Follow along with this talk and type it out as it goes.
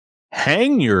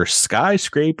Hang your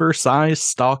skyscraper-sized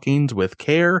stockings with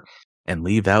care and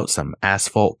leave out some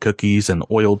asphalt cookies and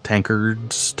oil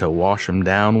tankards to wash them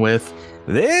down with.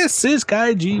 This is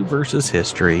Kaiju vs.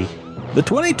 History, the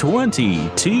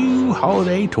 2022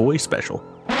 Holiday Toy Special.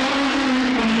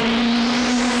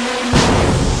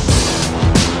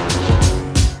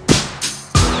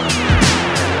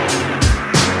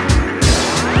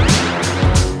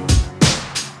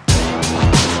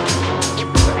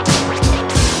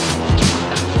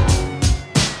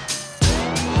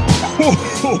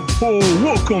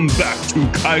 Welcome back to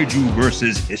Kaiju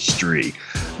vs. History.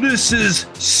 This is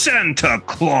Santa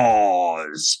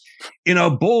Claus in a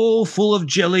bowl full of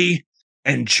jelly,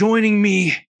 and joining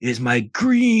me is my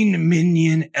green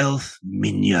minion elf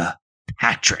Minya,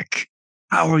 Patrick.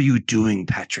 How are you doing,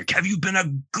 Patrick? Have you been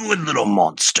a good little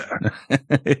monster?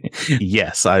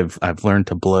 Yes, I've learned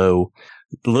to blow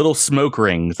little smoke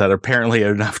rings that are apparently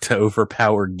enough to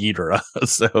overpower Ghidorah,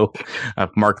 so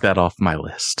I've marked that off my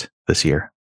list this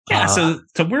year. Yeah, so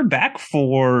we're back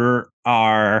for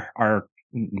our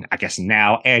I guess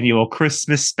now annual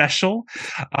Christmas special,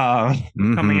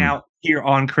 coming out here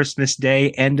on Christmas Day,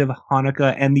 end of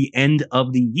Hanukkah, and the end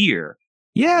of the year.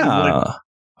 Yeah.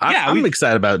 I'm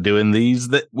excited about doing these.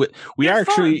 That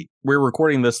we're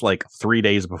recording this like 3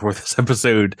 days before this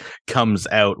episode comes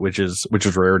out, which is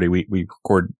rarity. We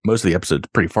record most of the episodes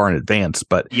pretty far in advance,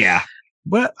 but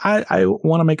I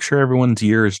want to make sure everyone's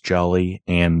year is jolly,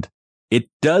 and it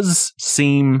does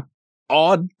seem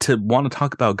odd to want to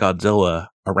talk about Godzilla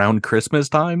around Christmas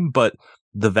time, but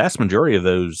the vast majority of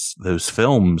those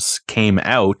films came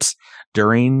out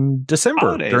during December,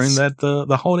 holidays. During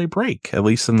the holiday break, at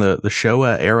least in the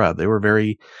Showa era. They were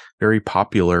very, very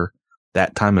popular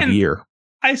that time of year.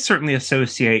 I certainly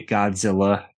associate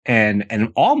Godzilla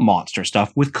and all monster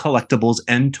stuff with collectibles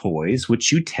and toys,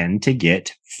 which you tend to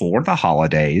get for the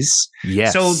holidays.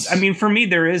 Yes. So, I mean, for me,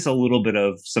 there is a little bit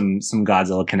of some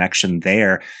Godzilla connection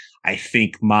there. I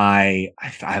think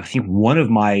one of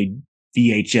my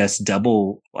VHS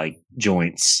double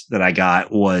joints that I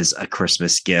got was a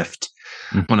Christmas gift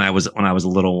when I was a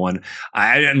little one.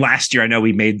 And last year, I know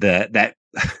we made that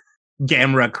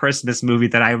Gamera Christmas movie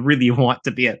that I really want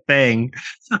to be a thing.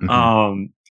 Mm-hmm.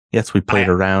 Yes, we played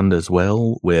around as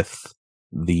well with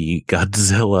the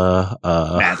Godzilla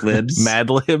Mad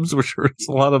Libs, which was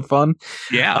a lot of fun.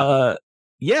 Yeah.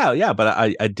 But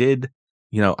I did,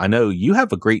 I know you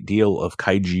have a great deal of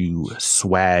kaiju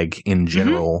swag in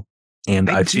general, and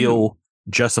I feel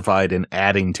justified in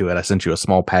adding to it. I sent you a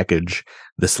small package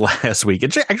this last week.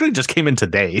 It actually just came in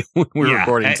today when we were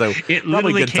recording, so it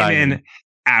literally came in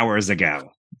hours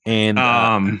ago. And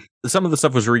some of the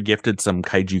stuff was regifted, some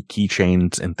kaiju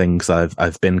keychains and things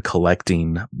I've been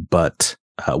collecting, but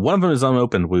one of them is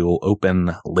unopened. We will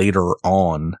open later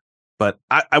on. But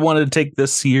I wanted to take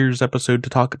this year's episode to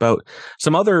talk about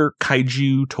some other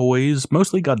kaiju toys,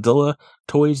 mostly Godzilla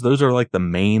toys. Those are like the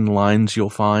main lines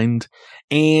you'll find,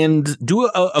 and do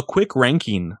a quick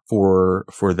ranking for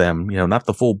them. Not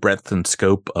the full breadth and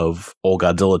scope of all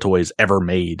Godzilla toys ever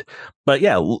made, but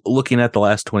yeah, looking at the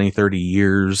last 20, 30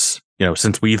 years,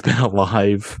 since we've been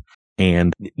alive,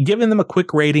 and giving them a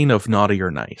quick rating of naughty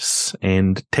or nice,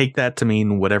 and take that to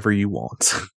mean whatever you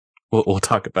want. We'll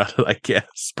talk about it, I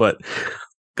guess. But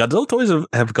Godzilla toys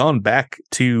have gone back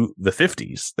to the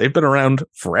 50s. They've been around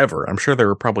forever. I'm sure there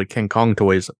were probably King Kong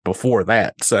toys before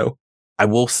that. So I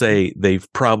will say they've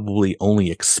probably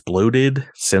only exploded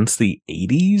since the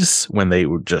 80s, when they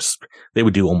would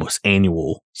do almost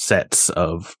annual sets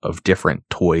of different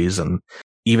toys. And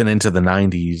even into the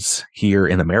 90s here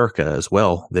in America as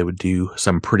well, they would do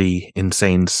some pretty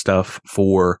insane stuff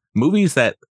for movies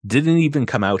that didn't even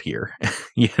come out here.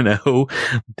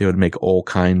 They would make all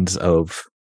kinds of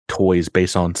toys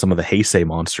based on some of the Heisei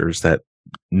monsters that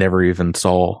never even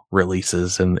saw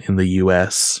releases in the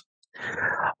US.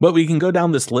 But we can go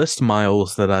down this list,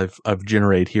 Miles, that I've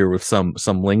generated here with some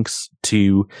links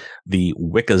to the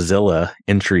Wikizilla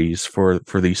entries for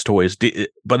these toys.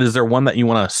 But is there one that you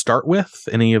want to start with?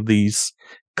 Any of these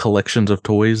collections of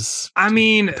toys?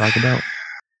 Talk about?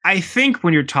 I think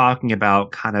when you're talking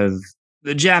about kind of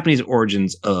the Japanese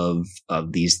origins of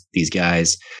these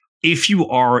guys, if you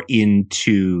are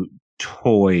into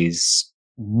toys,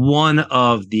 one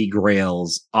of the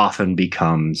grails often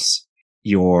becomes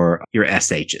your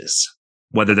SHs,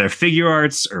 whether they're figure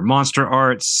arts or monster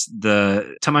arts.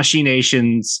 The Tamashii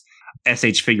Nation's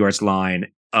SH Figure Arts line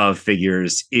of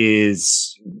figures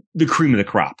is the cream of the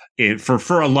crop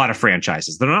for a lot of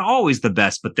franchises. They're not always the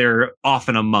best, but they're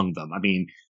often among them. I mean,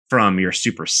 from your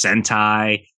Super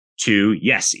Sentai to,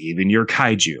 yes, even your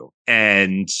kaiju.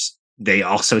 And they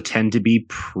also tend to be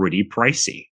pretty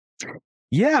pricey.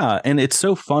 Yeah, and it's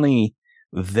so funny.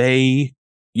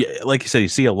 Like you said, you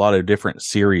see a lot of different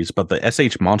series, but the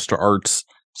SH Monster Arts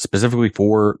specifically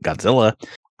for Godzilla,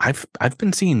 I've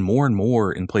been seeing more and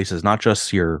more in places, not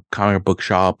just your comic book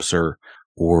shops or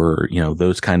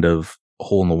those kind of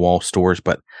hole in the wall stores,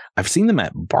 but I've seen them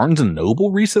at Barnes and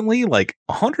Noble recently, like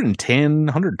 $110,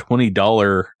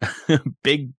 $120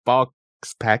 big box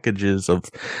packages of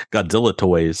Godzilla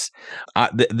toys.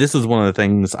 This is one of the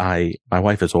things my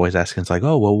wife is always asking. It's like,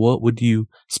 oh, well, what would you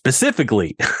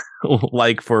specifically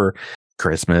like for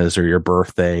Christmas or your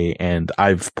birthday? And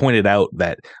I've pointed out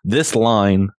that this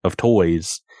line of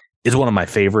toys is one of my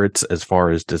favorites as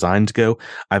far as designs go.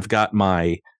 I've got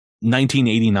my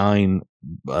 1989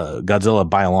 Godzilla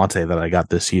Biollante that I got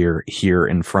this year here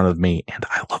in front of me, and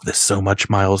I love this so much,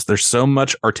 Miles. There's so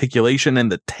much articulation in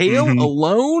the tail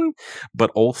alone,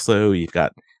 but also you've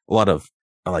got a lot of,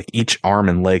 like, each arm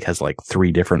and leg has like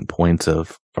 3 different points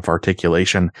of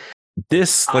articulation.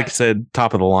 This, like I said,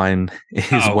 top of the line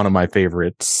is one of my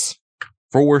favorites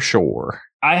for sure.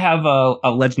 I have a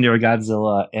legendary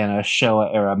Godzilla and a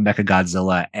Showa era Mecha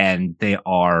Godzilla, and they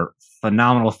are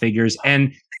phenomenal figures.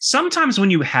 And sometimes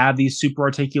when you have these super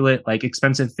articulate, like,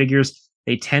 expensive figures,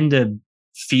 they tend to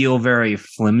feel very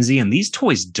flimsy, and these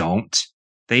toys don't.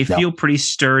 They feel pretty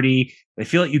sturdy. They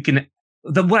feel like you can.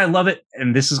 What I love it,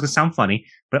 and this is going to sound funny,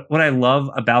 but what I love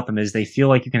about them is they feel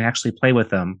like you can actually play with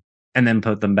them and then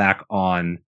put them back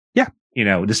on,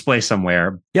 display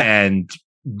somewhere. Yeah.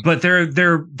 But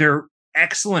they're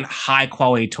excellent, high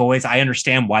quality toys. I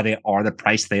understand why they are the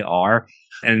price they are.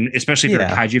 And especially if you're a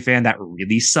kaiju fan, that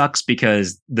really sucks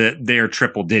because they're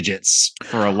triple digits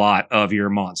for a lot of your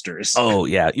monsters. Oh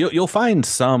yeah, you'll find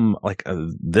some, like,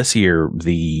 this year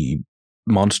the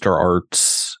Monster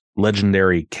Arts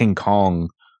legendary King Kong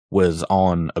was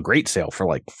on a great sale for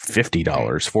like $50,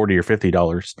 $40 or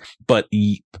 $50. But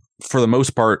for the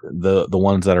most part, the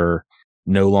ones that are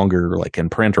no longer like in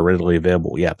print or readily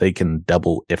available, they can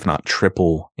double if not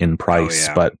triple in price.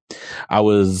 But I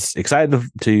was excited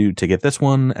to get this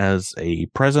one as a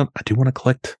present. I do want to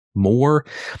collect more.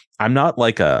 I'm not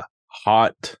like a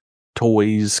Hot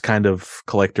Toys kind of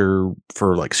collector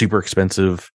for like super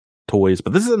expensive toys,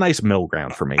 but this is a nice middle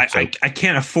ground for me. I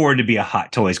can't afford to be a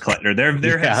Hot Toys collector.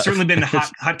 There have certainly been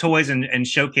hot toys and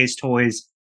showcase toys,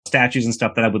 statues and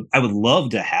stuff that I would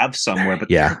love to have somewhere, but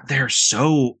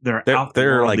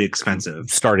they're like expensive,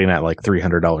 starting at like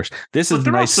 $300. This is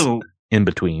nice also in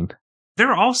between.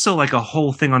 They're also like a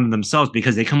whole thing unto themselves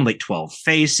because they come with like 12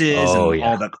 faces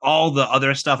and all the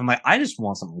other stuff. I'm like, I just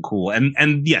want something cool.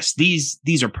 And yes,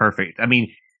 these are perfect. I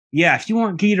mean, if you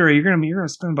want Ghidorah, you're gonna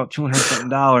spend about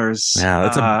 $200.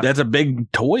 Yeah, that's a big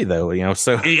toy though.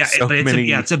 So it's a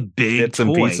big bits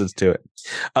and pieces to it.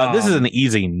 This is an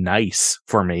easy nice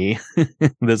for me.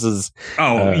 This is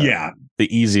the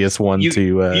easiest one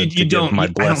to give my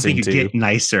blessing. I don't think you get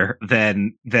nicer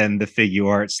than the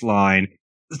Figuarts line.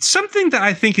 Something that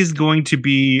I think is going to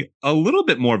be a little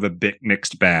bit more of a bit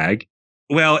mixed bag.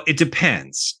 Well, it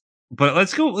depends. But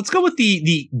let's go with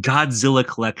the Godzilla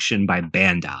collection by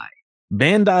Bandai.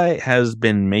 Bandai has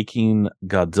been making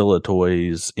Godzilla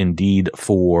toys indeed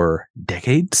for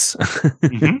decades.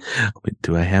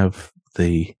 Do I have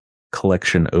the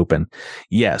collection open?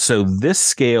 Yeah, so this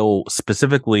scale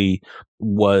specifically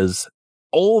was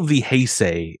all of the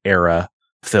Heisei era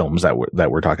films that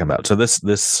we're talking about. So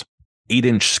this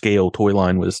 8-inch scale toy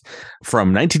line was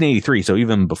from 1983, so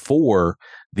even before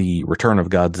the Return of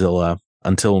Godzilla,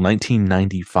 until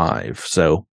 1995.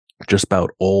 So just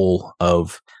about all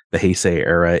of the Heisei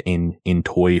era in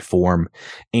toy form.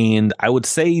 And I would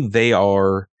say they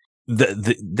are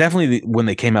definitely when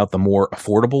they came out, the more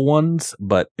affordable ones,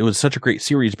 but it was such a great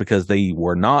series because they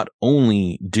were not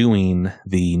only doing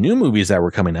the new movies that were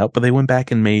coming out, but they went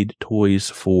back and made toys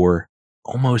for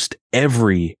almost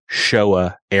every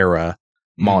Showa era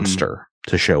monster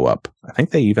to show up. I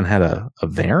think they even had a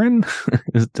Varan.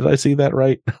 Did I see that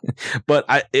right? But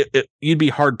you'd be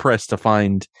hard pressed to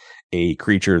find a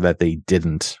creature that they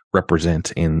didn't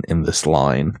represent in this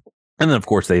line. And then of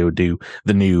course they would do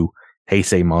the new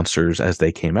Heisei monsters as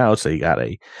they came out. So you got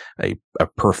a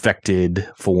perfected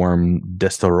form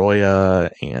Destoroyah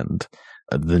and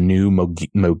the new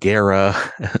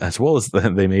Mogera, as well as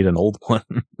they made an old one,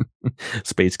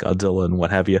 Space Godzilla and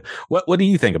what have you. What do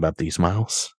you think about these,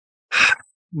 Miles?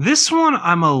 This one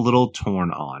I'm a little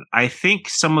torn on. I think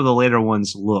some of the later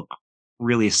ones look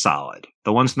really solid.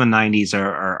 The ones from the 90s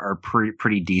are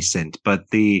pretty decent, but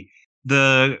the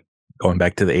going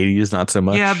back to the 80s, not so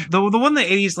much. Yeah, the one in the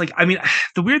 80s, like, I mean,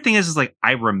 the weird thing is like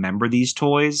I remember these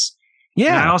toys.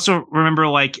 Yeah, and I also remember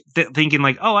like thinking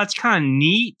like, oh, that's kind of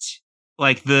neat.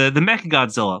 Like the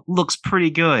Mechagodzilla looks pretty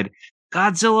good.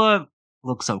 Godzilla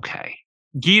looks okay.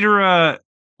 Ghidorah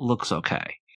looks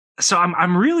okay. So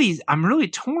I'm really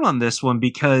torn on this one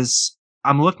because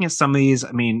I'm looking at some of these.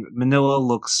 I mean, Manila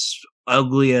looks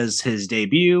ugly as his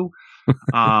debut.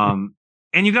 And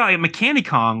you got like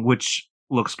Mechanicon, which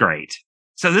looks great.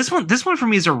 So this one for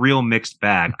me is a real mixed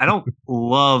bag. I don't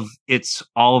love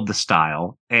all of the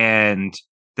style, and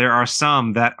there are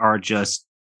some that are just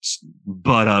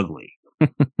butt ugly.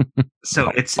 So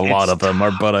it's a lot of them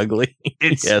are butt ugly.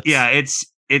 It's yes.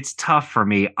 It's tough for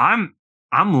me. I'm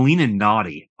leaning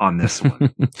naughty on this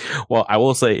one. Well, I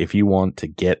will say if you want to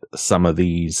get some of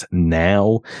these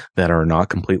now that are not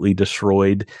completely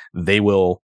destroyed, they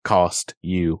will cost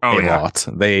you a lot.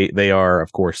 They are,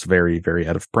 of course, very, very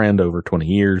out of print over 20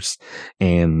 years,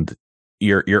 and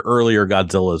your earlier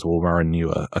Godzillas will run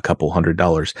you a couple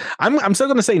 $100. I'm still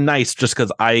going to say nice just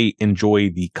because I enjoy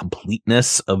the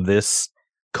completeness of this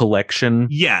collection.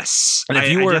 Yes, and I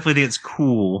definitely think it's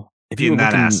cool in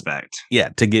that aspect. Yeah,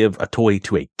 to give a toy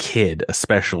to a kid,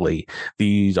 especially,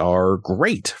 these are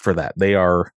great for that. They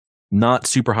are not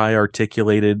super high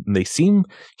articulated, and they seem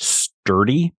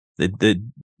sturdy.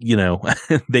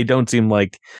 They don't seem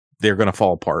like they're going to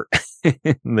fall apart.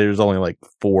 There's only like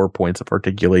 4 points of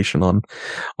articulation on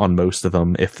most of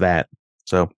them, if that.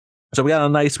 So we got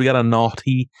a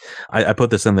naughty. I put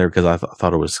this in there because I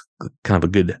thought it was kind of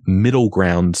a good middle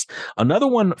grounds. Another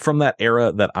one from that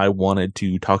era that I wanted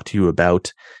to talk to you about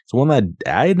is one that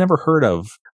I had never heard of,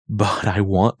 but I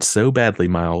want so badly,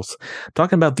 Miles.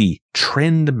 Talking about the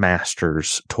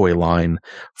Trendmasters toy line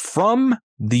from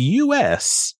the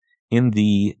US in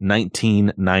the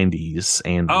 1990s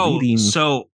and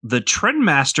so the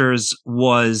Trendmasters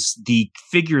was the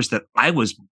figures that I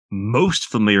was most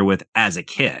familiar with as a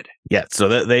kid. Yeah,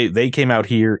 so they came out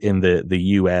here in the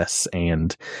US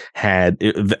and had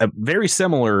very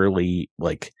similarly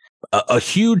like a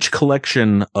huge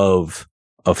collection of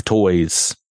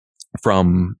toys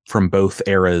from both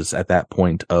eras at that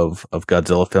point of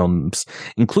Godzilla films,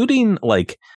 including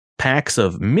like packs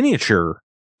of miniature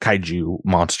kaiju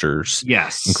monsters,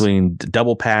 yes, including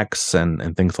double packs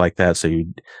and things like that. So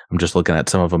I'm just looking at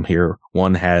some of them here.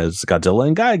 One has Godzilla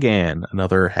and Gigan.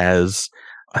 Another has,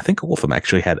 I think all of them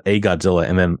actually had a Godzilla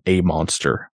and then a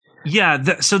monster.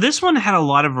 Yeah, so this one had a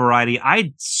lot of variety.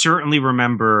 I certainly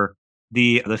remember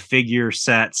the figure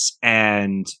sets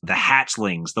and the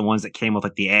hatchlings, the ones that came with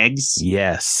like the eggs.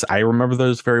 Yes, I remember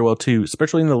those very well too,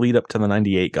 especially in the lead up to the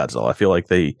 98 Godzilla. I feel like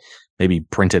they maybe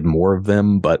printed more of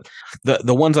them, but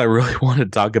the ones I really wanted to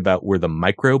talk about were the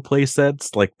micro play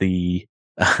sets, like the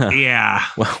yeah.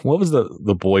 What was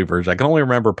the boy version? I can only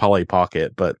remember Polly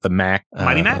Pocket, but the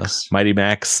Mighty Max. Mighty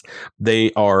Max.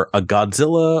 They are a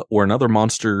Godzilla or another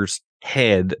monster's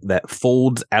head that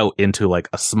folds out into like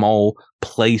a small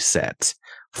play set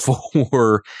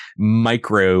for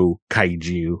micro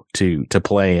kaiju to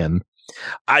play in.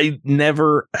 I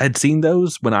never had seen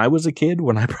those when I was a kid,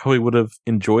 when I probably would have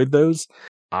enjoyed those.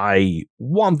 I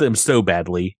want them so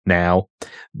badly now.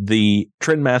 The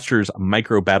Trendmasters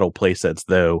micro battle playsets,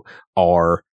 though,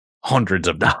 are hundreds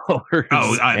of dollars.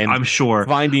 Oh, I'm sure.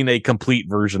 Finding a complete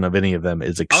version of any of them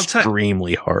is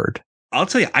extremely hard. I'll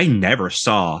tell you, I never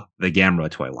saw the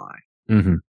Gamera toy line.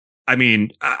 Mm-hmm. I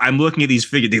mean, I'm looking at these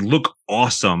figures. They look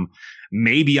awesome.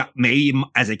 Maybe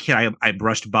as a kid, I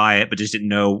brushed by it, but just didn't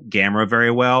know Gamera very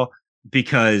well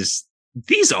because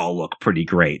these all look pretty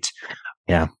great.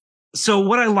 Yeah. So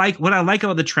what I like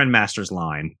about the Trendmasters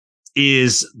line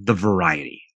is the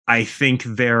variety. I think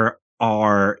there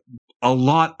are a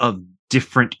lot of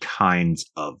different kinds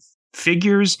of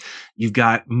figures. You've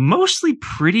got mostly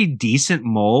pretty decent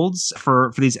molds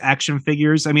for these action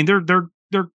figures. I mean, they're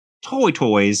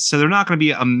toys, so they're not going to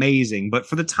be amazing, but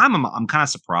for the time, I'm kind of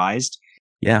surprised.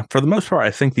 Yeah, for the most part,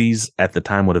 I think these at the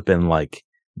time would have been like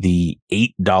the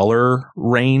 $8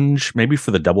 range, maybe for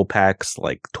the double packs,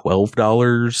 like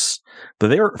 $12. But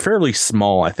they were fairly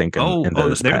small, I think. In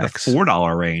those they're packs. The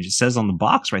 $4 range. It says on the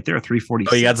box right there, $3.46.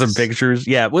 Oh, you got some pictures.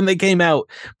 Yeah, when they came out,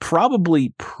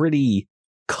 probably pretty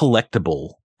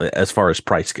collectible as far as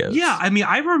price goes. Yeah, I mean,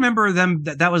 I remember them.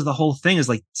 That was the whole thing. Is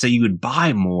like, so you would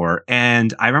buy more,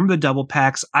 and I remember the double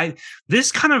packs.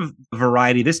 This kind of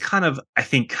variety, this kind of, I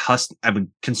think,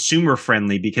 consumer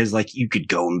friendly, because like you could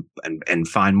go and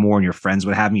find more, and your friends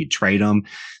would have them. You'd trade them.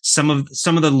 Some of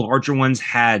the larger ones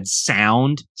had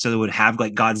sound, so they would have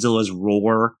like Godzilla's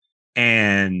roar,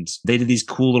 and they did these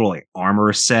cool little like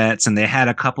armor sets, and they had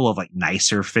a couple of like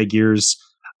nicer figures.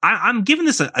 I'm giving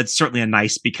this certainly a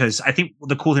nice, because I think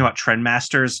the cool thing about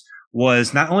Trendmasters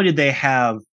was not only did they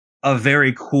have a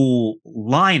very cool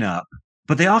lineup,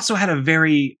 but they also had a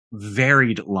very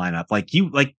varied lineup. Like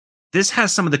this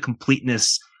has some of the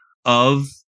completeness of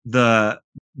the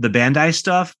Bandai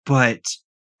stuff, but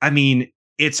I mean,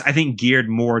 it's, I think, geared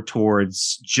more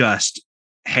towards just,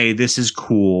 hey, this is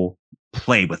cool,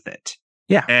 play with it.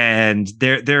 Yeah. And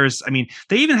there's, I mean,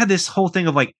 they even had this whole thing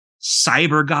of like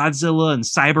Cyber Godzilla and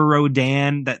Cyber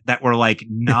Rodan that were like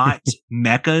not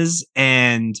mechas.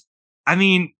 And I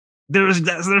mean, they're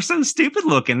so stupid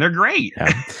looking. They're great.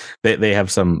 Yeah. They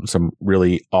have some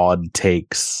really odd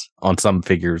takes on some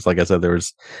figures. Like I said, there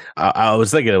was, I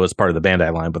was thinking it was part of the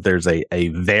Bandai line, but there's a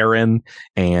Varan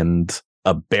and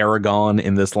a Baragon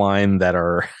in this line that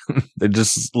are, they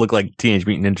just look like Teenage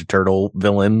Mutant Ninja Turtle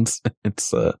villains.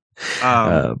 It's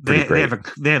pretty great.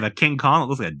 They have a King Kong that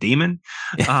looks like a demon.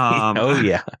 Oh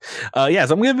yeah. Yeah.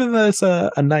 So I'm giving this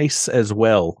a nice as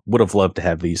well. Would have loved to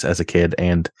have these as a kid,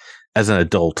 and as an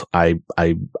adult, I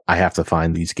have to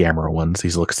find these Gamera ones.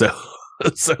 These look so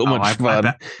much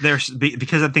fun. There's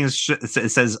because that thing it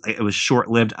says it was short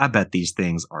lived. I bet these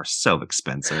things are so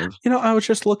expensive. You know, I was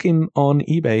just looking on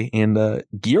eBay, and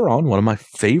Gearon, one of my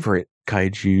favorite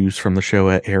kaijus from the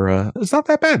Showa era, it's not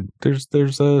that bad.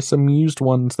 There's some used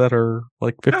ones that are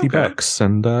like $50,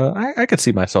 and I could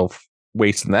see myself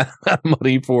wasting that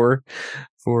money for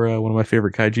one of my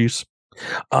favorite kaijus.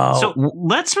 So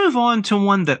let's move on to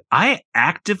one that I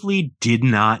actively did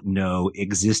not know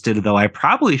existed, though I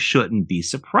probably shouldn't be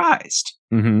surprised.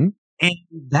 Mm-hmm. And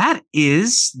that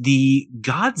is the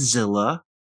Godzilla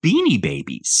Beanie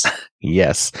Babies.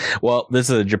 Yes. Well, this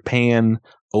is a Japan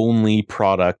only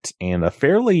product and a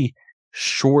fairly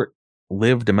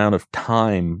short-lived amount of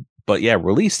time. But yeah,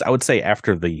 released, I would say,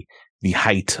 after the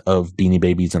height of Beanie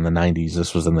Babies in the 90s.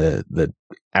 This was in the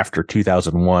after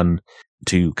 2001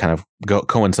 to kind of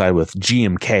coincide with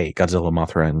GMK, Godzilla,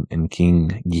 Mothra, and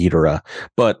King Ghidorah.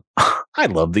 But I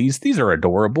love these. These are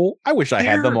adorable. I wish I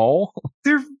had them all.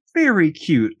 They're very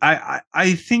cute.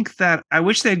 I think that I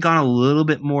wish they had gone a little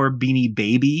bit more Beanie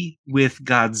Baby with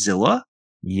Godzilla.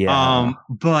 Yeah.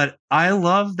 But I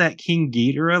love that King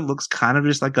Ghidorah looks kind of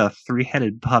just like a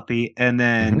three-headed puppy, and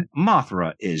then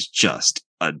Mothra is just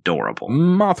adorable.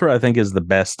 Mothra, I think, is the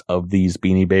best of these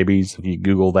Beanie Babies. If you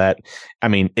Google that, I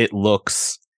mean, it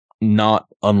looks not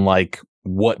unlike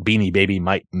what Beanie Baby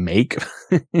might make,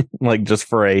 like just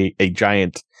for a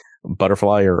giant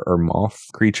butterfly or moth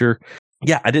creature.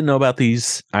 Yeah, I didn't know about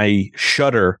these. I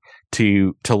shudder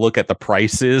to look at the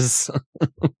prices.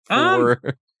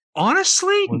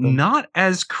 Honestly, not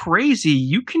as crazy.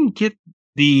 You can get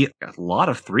a lot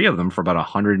of three of them for about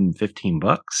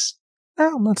 $115.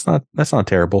 Oh, that's not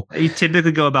terrible. You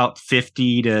typically go about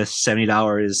 $50 to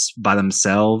 $70 by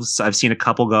themselves. I've seen a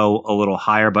couple go a little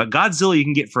higher, but Godzilla you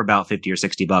can get for about $50 or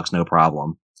 $60, no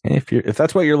problem. If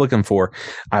that's what you're looking for,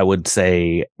 I would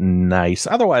say nice.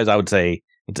 Otherwise, I would say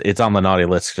it's on the naughty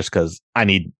list just because I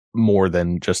need more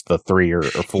than just the 3 or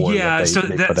 4. Yeah,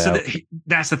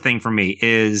 that's the thing for me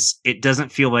is it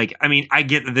doesn't feel like. I mean, I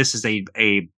get that this is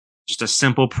just a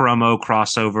simple promo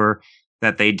crossover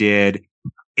that they did,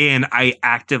 and I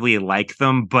actively like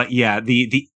them. But yeah,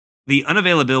 the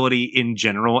unavailability in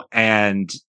general,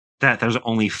 and that there's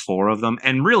only 4 of them,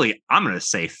 and really I'm going to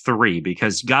say 3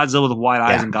 because Godzilla with white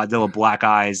eyes and Godzilla black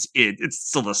eyes, it's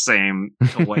still the same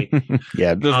toy.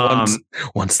 Yeah, just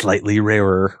one slightly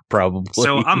rarer, probably.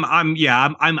 So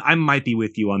I might be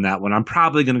with you on that one. I'm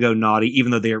probably going to go naughty,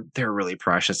 even though they're really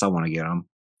precious. I want to get them.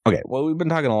 Okay, well, we've been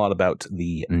talking a lot about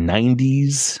the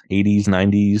 90s, 80s,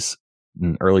 90s,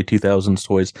 and early 2000s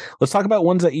toys. Let's talk about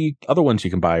other ones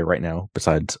you can buy right now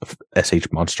besides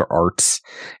SH Monster Arts.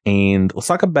 And let's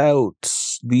talk about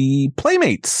the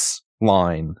Playmates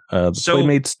line,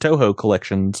 Playmates Toho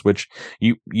collections, which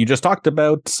you just talked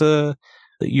about.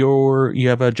 You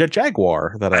have a Jet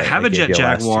Jaguar that I have a Jet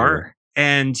Jaguar.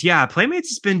 And yeah, Playmates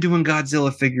has been doing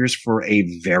Godzilla figures for a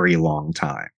very long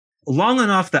time. Long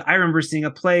enough that I remember seeing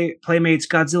a Playmates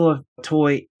Godzilla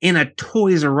toy in a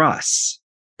Toys R Us.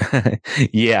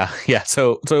 yeah.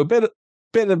 So a bit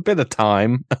of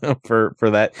time for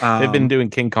that. They've been doing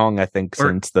King Kong, I think,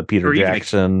 since the Peter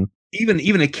Jackson. Even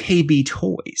a KB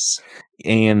Toys.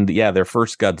 And yeah, their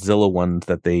first Godzilla ones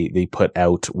that they put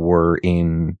out were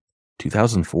in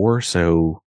 2004.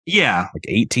 So yeah, like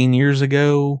 18 years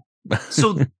ago.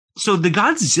 So the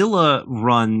Godzilla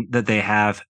run that they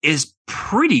have is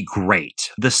pretty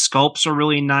great. The sculpts are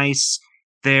really nice.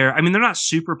 They're not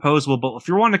super posable, but if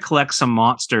you want to collect some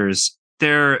monsters,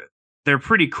 they're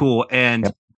pretty cool.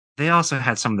 And they also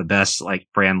had some of the best like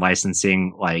brand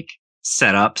licensing like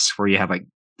setups where you have like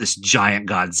this giant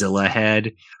Godzilla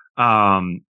head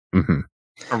around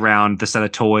the set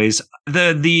of toys.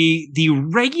 The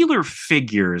regular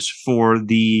figures for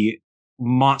the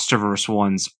MonsterVerse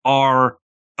ones are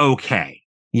okay.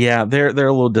 Yeah, they're a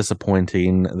little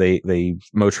disappointing. They've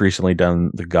most recently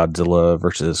done the Godzilla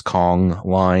versus Kong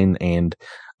line, and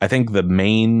I think the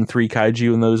main three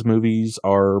kaiju in those movies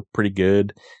are pretty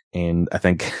good. And I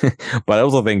think, but I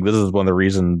also think this is one of the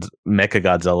reasons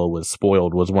Mechagodzilla was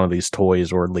spoiled, was one of these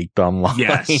toys were leaked online.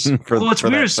 Yes. It's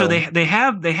weird. So they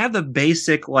have the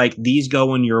basic, like, these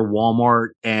go in your Walmart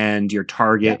and your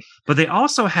Target, but they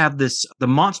also have the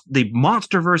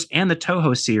MonsterVerse and the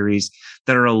Toho series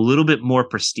that are a little bit more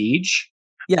prestige.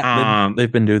 Yeah,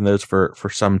 they've been doing those for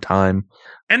some time.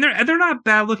 And they're not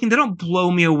bad looking. They don't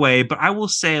blow me away, but I will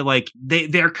say, like,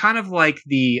 they're kind of like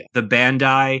the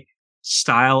Bandai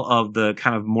style of the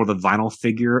kind of more the vinyl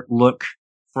figure look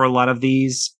for a lot of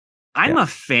these. I'm a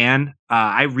fan.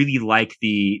 I really like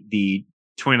the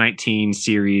 2019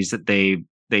 series that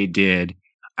they did.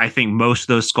 I think most of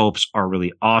those sculpts are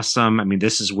really awesome. I mean,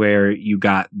 this is where you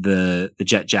got the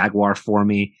Jet Jaguar for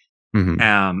me. Mm-hmm.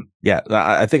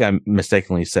 I think I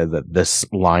mistakenly said that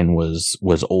this line was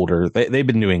older. They've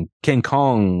been doing King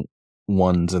Kong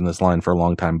ones in this line for a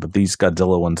long time, but these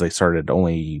Godzilla ones, they started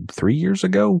only 3 years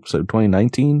ago, so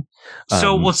 2019.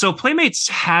 So Playmates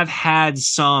have had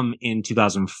some in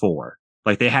 2004.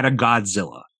 Like, they had a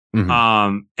Godzilla,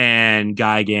 and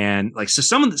Gigan. Like, so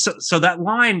some of so that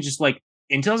line, just like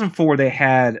in 2004, they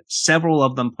had several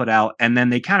of them put out, and then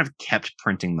they kind of kept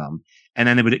printing them. And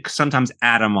then they would sometimes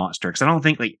add a monster, because I don't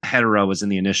think like Hedorah was in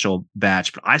the initial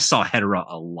batch, but I saw Hedorah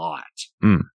a lot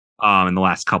in the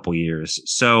last couple years.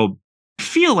 So I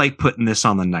feel like putting this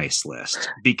on the nice list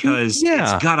because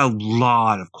it's got a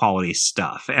lot of quality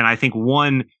stuff. And I think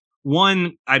one,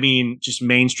 I mean, just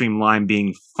mainstream line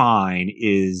being fine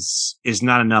is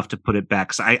not enough to put it back.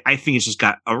 Cause I think it's just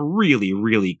got a really,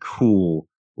 really cool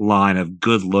line of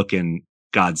good looking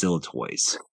Godzilla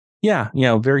toys. Yeah,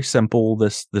 very simple.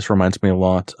 This reminds me a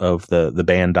lot of the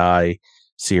Bandai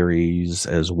series,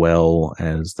 as well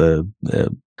as the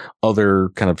other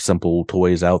kind of simple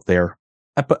toys out there.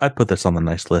 I put this on the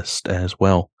nice list as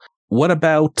well. What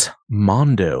about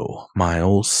Mondo,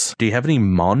 Miles? Do you have any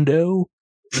Mondo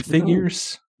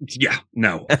figures? Yeah,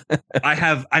 no. I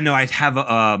have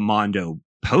a Mondo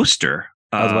poster.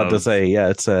 I was about to say,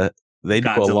 it's they do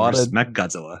a lot of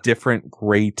Mechagodzilla. Different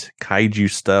great kaiju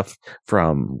stuff,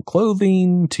 from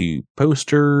clothing to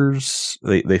posters.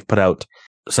 They've put out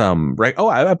some, right? Oh,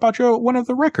 I bought you one of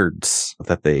the records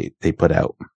that they put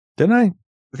out, didn't I?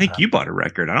 I think you bought a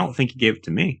record. I don't think you gave it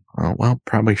to me. Oh, well,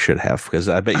 probably should have, because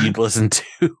I bet you'd listen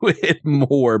to it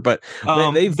more. But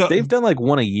they've done like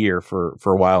one a year for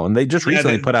a while, and they just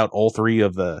recently put out all three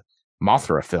of the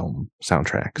Mothra film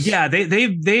soundtracks. Yeah,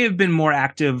 they have been more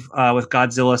active with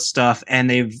Godzilla stuff, and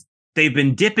they've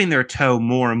been dipping their toe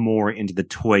more and more into the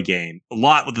toy game. A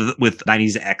lot with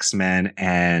 90s X-Men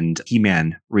and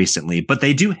He-Man recently, but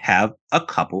they do have a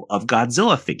couple of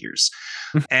Godzilla figures.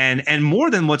 and more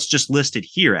than what's just listed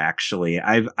here, actually.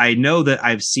 I know that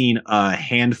I've seen a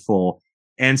handful.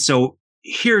 And so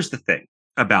here's the thing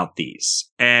about these.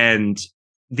 And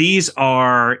these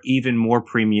are even more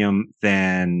premium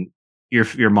than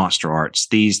your Monster Arts.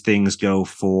 These things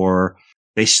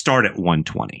they start at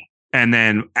 $120. And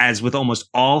then, as with almost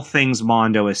all things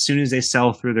Mondo, as soon as they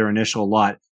sell through their initial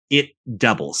lot, it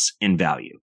doubles in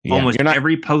value. Yeah, almost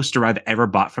every poster I've ever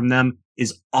bought from them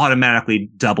is automatically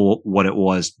double what it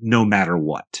was, no matter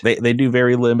what. They do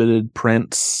very limited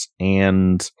prints,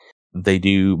 and they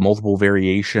do multiple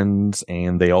variations,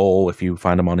 and they all, if you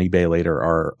find them on eBay later,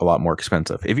 are a lot more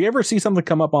expensive. If you ever see something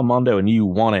come up on Mondo and you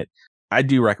want it, I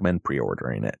do recommend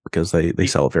pre-ordering it, because they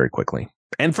sell it very quickly.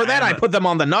 And for that, I put them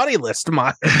on the naughty list,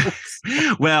 Miles.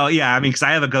 Well, yeah, I mean, because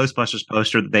I have a Ghostbusters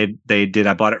poster that they did.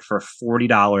 I bought it for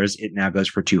 $40. It now goes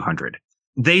for $200.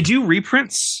 They do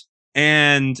reprints,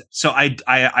 and so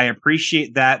I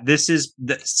appreciate that. This is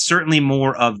certainly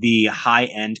more of the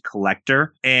high-end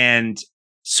collector. And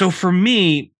so for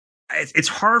me, it's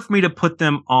hard for me to put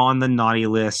them on the naughty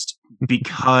list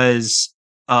because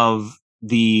of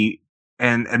the...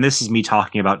 And this is me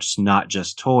talking about not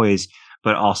just toys,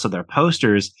 but also their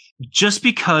posters, just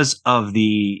because of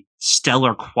the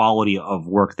stellar quality of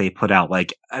work they put out.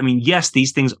 Like, I mean, yes,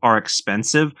 these things are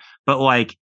expensive, but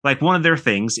like one of their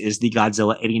things is the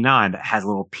Godzilla 89 that has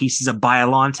little pieces of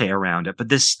Biollante around it. But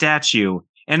this statue,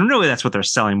 and really that's what they're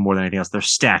selling more than anything else. They're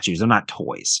statues. They're not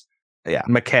toys. Yeah.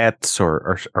 Maquettes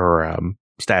or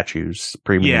statues,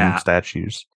 premium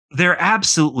statues. They're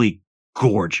absolutely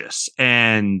gorgeous.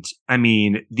 And I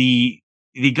mean, the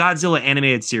Godzilla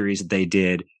animated series that they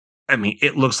did, I mean,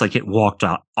 it looks like it walked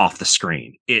off the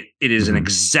screen. It is an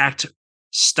exact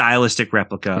stylistic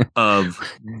replica of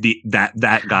that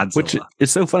Godzilla. Which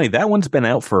is so funny. That one's been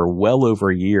out for well over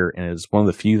a year and is one of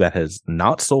the few that has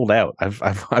not sold out.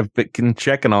 I've been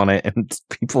checking on it and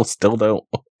people still don't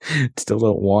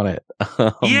want it.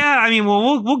 Yeah, I mean,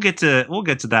 well, we'll get to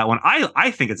that one.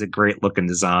 I think it's a great looking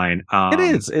design. It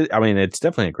is. I mean, it's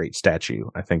definitely a great statue.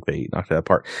 I think they knocked it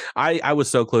apart. I was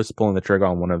so close to pulling the trigger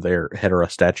on one of their Hedorah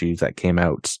statues that came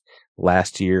out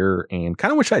last year, and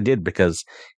kind of wish I did because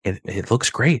it looks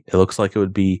great. It looks like it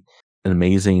would be an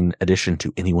amazing addition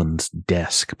to anyone's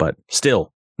desk, but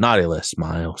still not a list,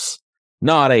 Miles.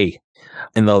 Not a.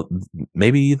 And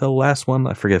maybe the last one,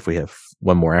 I forget if we have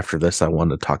one more after this I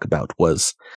wanted to talk about,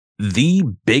 was the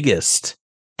biggest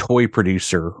toy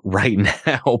producer right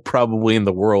now, probably in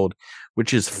the world,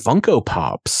 which is Funko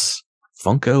Pops,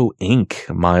 Funko Inc.,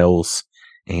 Miles.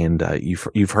 And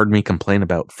you've heard me complain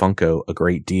about Funko a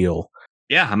great deal.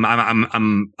 Yeah,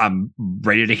 I'm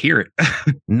ready to hear it.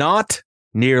 Not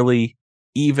nearly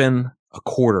even a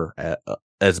quarter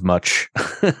as much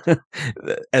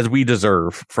as we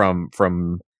deserve from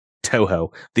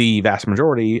Toho. The vast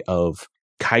majority of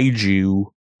kaiju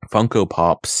Funko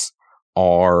Pops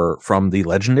are from the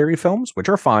Legendary films, which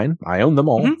are fine. I own them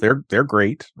all. Mm-hmm. They're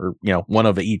great. Or one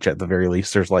of each at the very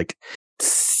least. There's like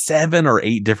 7 or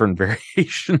 8 different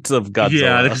variations of Godzilla.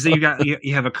 Yeah, because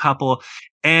you have a couple,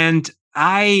 and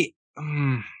I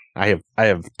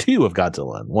have 2 of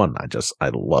Godzilla, and one I just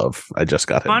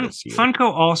got him this year.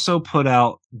 Funko also put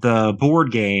out the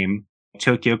board game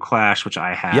Tokyo Clash, which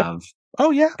I have. Yep.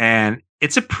 Oh yeah, and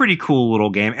it's a pretty cool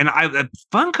little game. And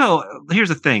Funko. Here's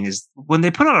the thing: is when they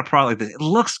put out a product like this, it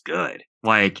looks good.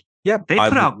 Like. Yeah, they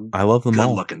put out. I love them all.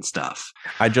 Good-looking stuff.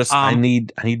 I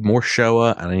need more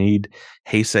Showa and I need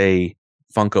Heisei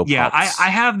Funko Pops. Yeah,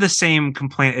 I have the same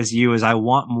complaint as you. As I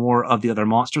want more of the other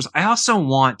monsters. I also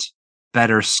want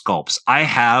better sculpts. I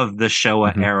have the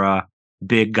Showa era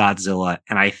big Godzilla,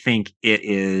 and I think it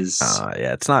is.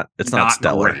 It's not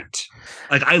stellar. Great.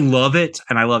 Like I love it,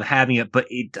 and I love having it, but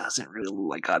it doesn't really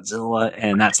look like Godzilla,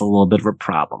 and that's a little bit of a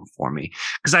problem for me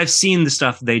because I've seen the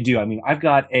stuff they do. I mean, I've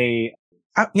got a.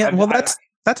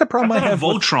 That's a problem I have.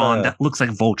 Voltron that looks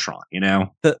like Voltron,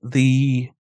 The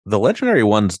Legendary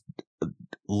ones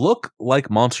look like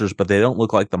monsters, but they don't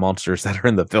look like the monsters that are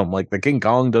in the film. Like the King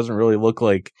Kong doesn't really look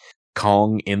like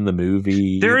Kong in the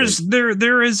movie. There is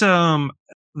the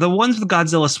ones with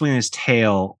Godzilla swinging his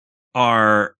tail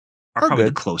are probably good.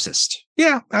 The closest.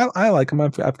 Yeah, I like them.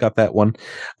 I've got that one,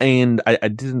 and I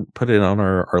didn't put it on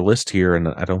our list here, and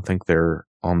I don't think they're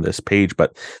on this page,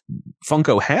 but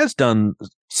Funko has done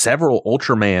several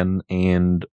Ultraman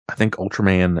and I think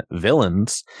Ultraman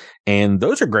villains, and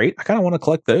those are great. I kind of want to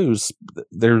collect those.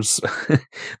 There's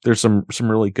some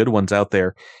really good ones out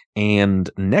there.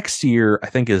 And next year, I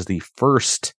think, is the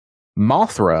first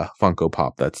Mothra Funko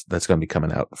Pop that's going to be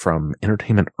coming out from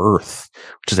Entertainment Earth,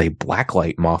 which is a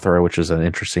blacklight Mothra, which is an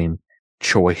interesting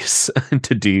choice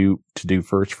to do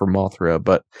first for Mothra.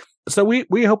 But so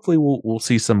we hopefully we'll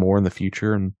see some more in the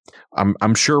future, and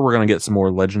I'm sure we're going to get some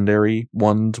more Legendary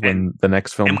ones when the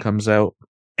next film comes out.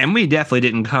 And we definitely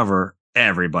didn't cover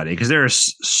everybody because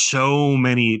there's so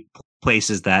many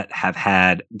places that have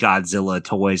had Godzilla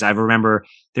toys. I remember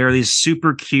there are these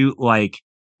super cute like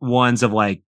ones of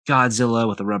like Godzilla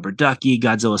with a rubber ducky,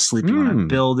 Godzilla sleeping on a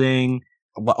building.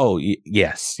 Oh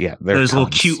yes, yeah. Those little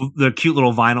cute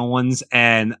little vinyl ones,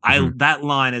 and that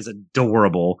line is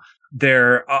adorable.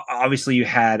 There, obviously, you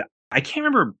had I can't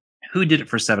remember who did it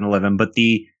for 7-Eleven, but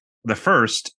the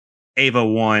first Ava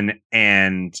 1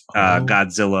 and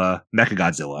Godzilla,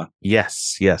 Mechagodzilla.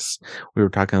 Yes. We were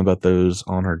talking about those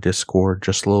on our Discord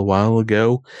just a little while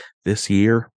ago this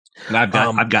year. And I've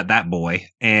got that boy,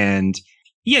 and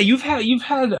yeah, you've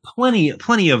had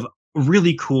plenty of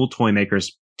really cool toy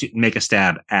makers to make a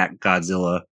stab at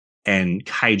Godzilla and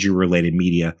kaiju related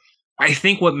media. I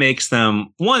think what makes them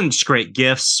just great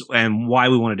gifts, and why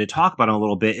we wanted to talk about them a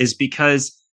little bit, is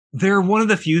because they're one of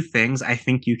the few things I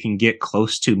think you can get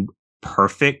close to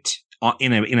perfect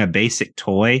in a basic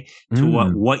toy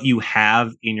to what you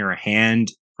have in your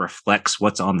hand reflects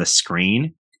what's on the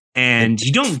screen. And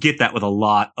you don't get that with a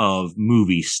lot of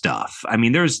movie stuff. I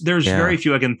mean, there's very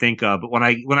few I can think of, but when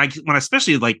I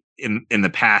especially like in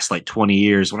the past like 20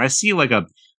 years, when I see like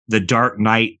the Dark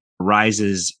Knight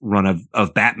Rises run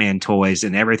of Batman toys,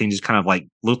 and everything just kind of like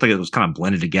looked like it was kind of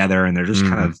blended together, and they're just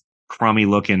kind of crummy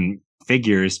looking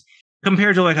figures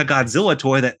compared to like a Godzilla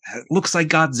toy that looks like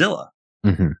Godzilla.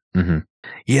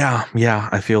 Yeah.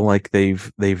 I feel like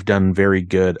they've done very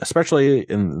good, especially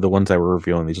in the ones that we're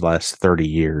reviewing these last 30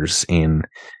 years in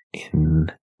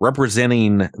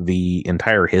representing the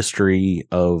entire history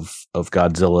of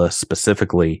Godzilla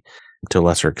specifically. to a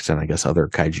lesser extent, I guess, other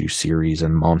kaiju series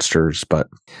and monsters. But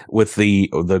with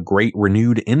the great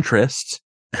renewed interest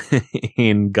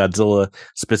in Godzilla,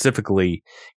 specifically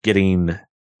getting,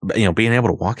 being able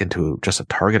to walk into just a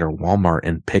Target or Walmart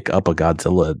and pick up a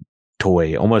Godzilla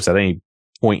toy almost at any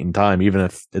point in time, even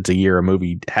if it's a year a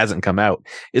movie hasn't come out,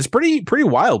 is pretty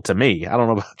wild to me. I don't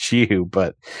know about you,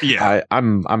 but yeah,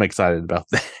 I'm excited about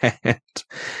that.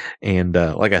 And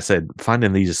like I said,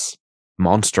 finding these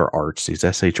monster arts, these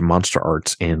SH monster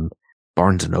arts in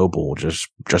Barnes and Noble, just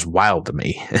wild to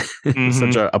me. Mm-hmm.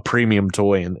 Such a premium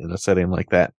toy in a setting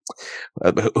like that.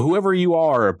 Whoever you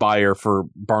are, a buyer for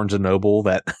Barnes and Noble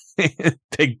that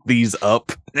pick these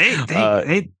up,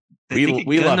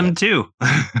 we love them too.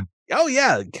 Oh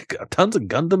yeah, tons of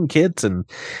Gundam kits and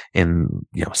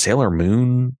Sailor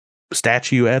Moon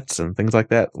statuettes and things like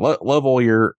that. Love all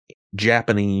your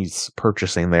Japanese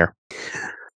purchasing there.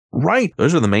 Right,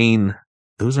 those are the main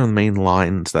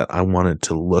lines that I wanted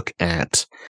to look at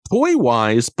toy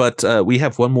wise. But we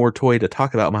have one more toy to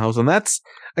talk about, Miles, and that's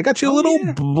I got you a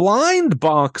little blind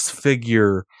box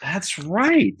figure. That's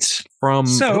right. From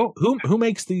who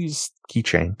makes these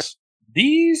keychains?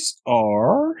 These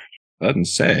are, doesn't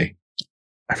say.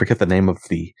 I forget the name of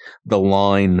the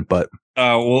line, but the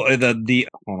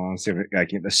hold on, let's see if I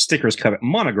can. The stickers cover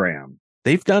Monogram.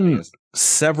 They've done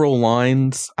several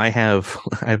lines. I have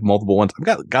multiple ones. I've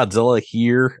got Godzilla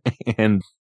here, and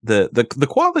the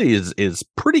quality is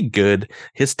pretty good.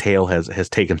 His tail has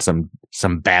taken some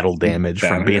battle damage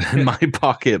from being in my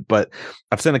pocket, but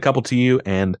I've sent a couple to you,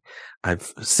 and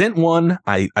I've sent one.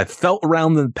 I felt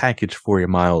around the package for you,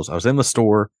 Miles. I was in the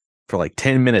store for like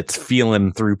 10 minutes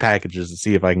feeling through packages to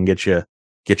see if I can get you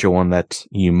one that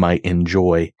you might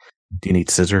enjoy. Do you need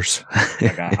scissors?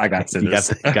 I got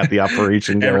scissors. you got the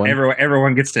operation going.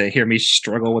 Everyone gets to hear me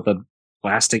struggle with a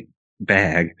plastic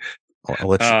bag. I'll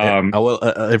let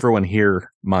everyone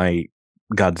hear my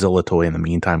Godzilla toy in the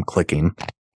meantime clicking.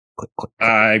 Click, click, click.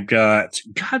 I got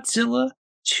Godzilla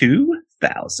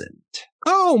 2000.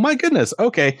 Oh my goodness.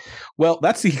 Okay. Well,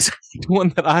 that's the exact one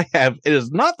that I have. It is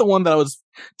not the one that I was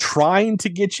trying to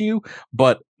get you,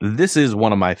 but this is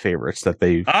one of my favorites that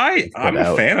they've I'm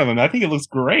a fan of them. I think it looks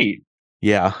great.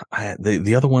 Yeah.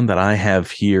 The other one that I have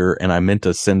here, and I meant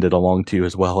to send it along to you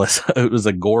as well, it was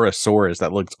a Gorosaurus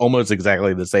that looks almost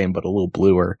exactly the same, but a little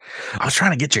bluer. I was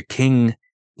trying to get you King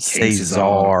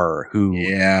Caesar, who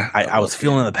I was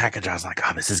feeling the package. I was like,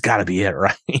 oh, this has got to be it,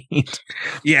 right?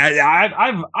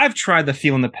 Yeah, I've tried the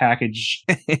feel in the package.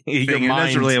 Your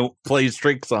mind really plays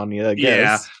tricks on you, I guess.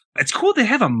 Yeah. It's cool they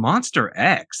have a Monster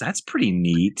X. That's pretty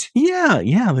neat. Yeah,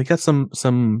 they got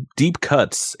some deep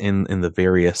cuts in the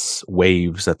various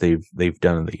waves that they've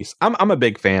done in these. I'm a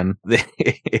big fan.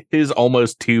 It is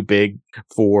almost too big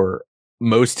for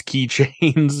most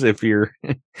keychains if you're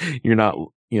not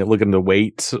looking to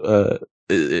weight.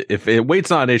 If weight's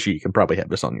not an issue, you can probably have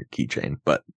this on your keychain.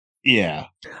 But yeah,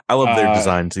 I love their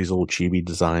designs. These little chibi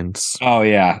designs. Oh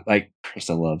yeah, like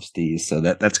Krista loves these, so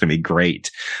that's gonna be great.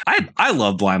 I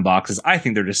love blind boxes. I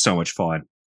think they're just so much fun.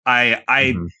 I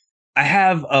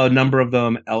have a number of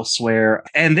them elsewhere,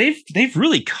 and they've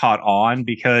really caught on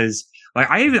because like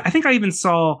I think I even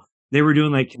saw. They were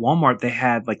doing like Walmart. They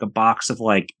had like a box of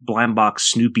like blind box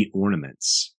Snoopy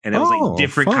ornaments, and it was like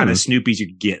different kind of Snoopies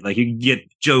you get. Like you could get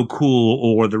Joe Cool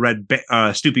or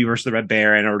the Snoopy versus the Red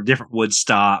Baron, or different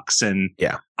Woodstocks. And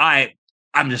yeah,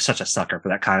 I'm just such a sucker for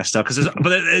that kind of stuff because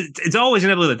but it's always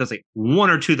inevitably that there's like one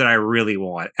or two that I really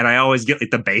want, and I always get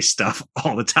like the base stuff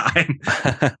all the time.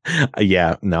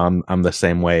 Yeah, no, I'm the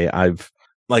same way.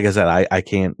 Like I said, I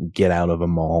can't get out of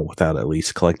them all without at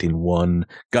least collecting one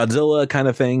Godzilla kind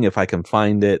of thing, if I can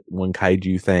find it, one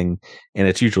kaiju thing. And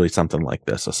it's usually something like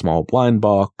this, a small blind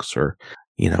box or,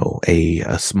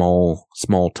 a small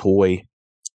toy.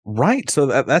 Right. So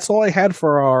that's all I had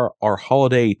for our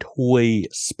holiday toy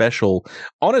special.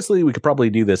 Honestly, we could probably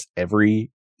do this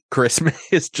every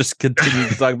Christmas, just continue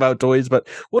to talk about toys, but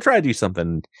we'll try to do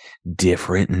something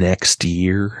different next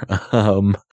year.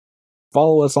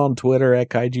 Follow us on Twitter at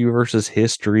Kaiju versus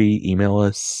History. Email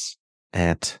us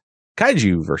at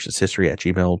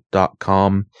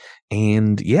kaijuversushistory@gmail.com.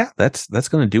 And yeah, that's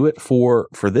going to do it for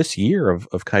this year of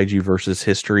Kaiju versus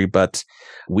History. But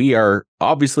we are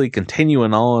obviously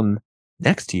continuing on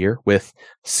next year with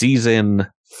season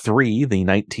 3, the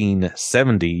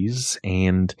 1970s,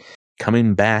 and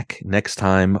coming back next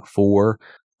time for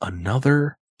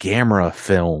another Gamera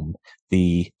film.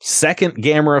 The second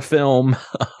Gamera film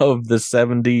of the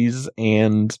 70s,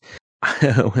 and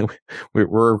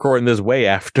we're recording this way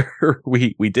after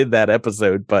we did that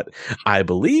episode, but I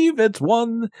believe it's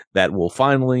one that will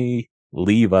finally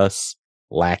leave us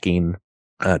lacking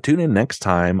Tune in next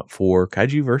time for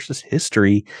Kaiju versus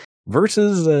History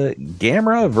versus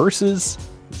Gamera versus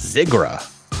Zigra.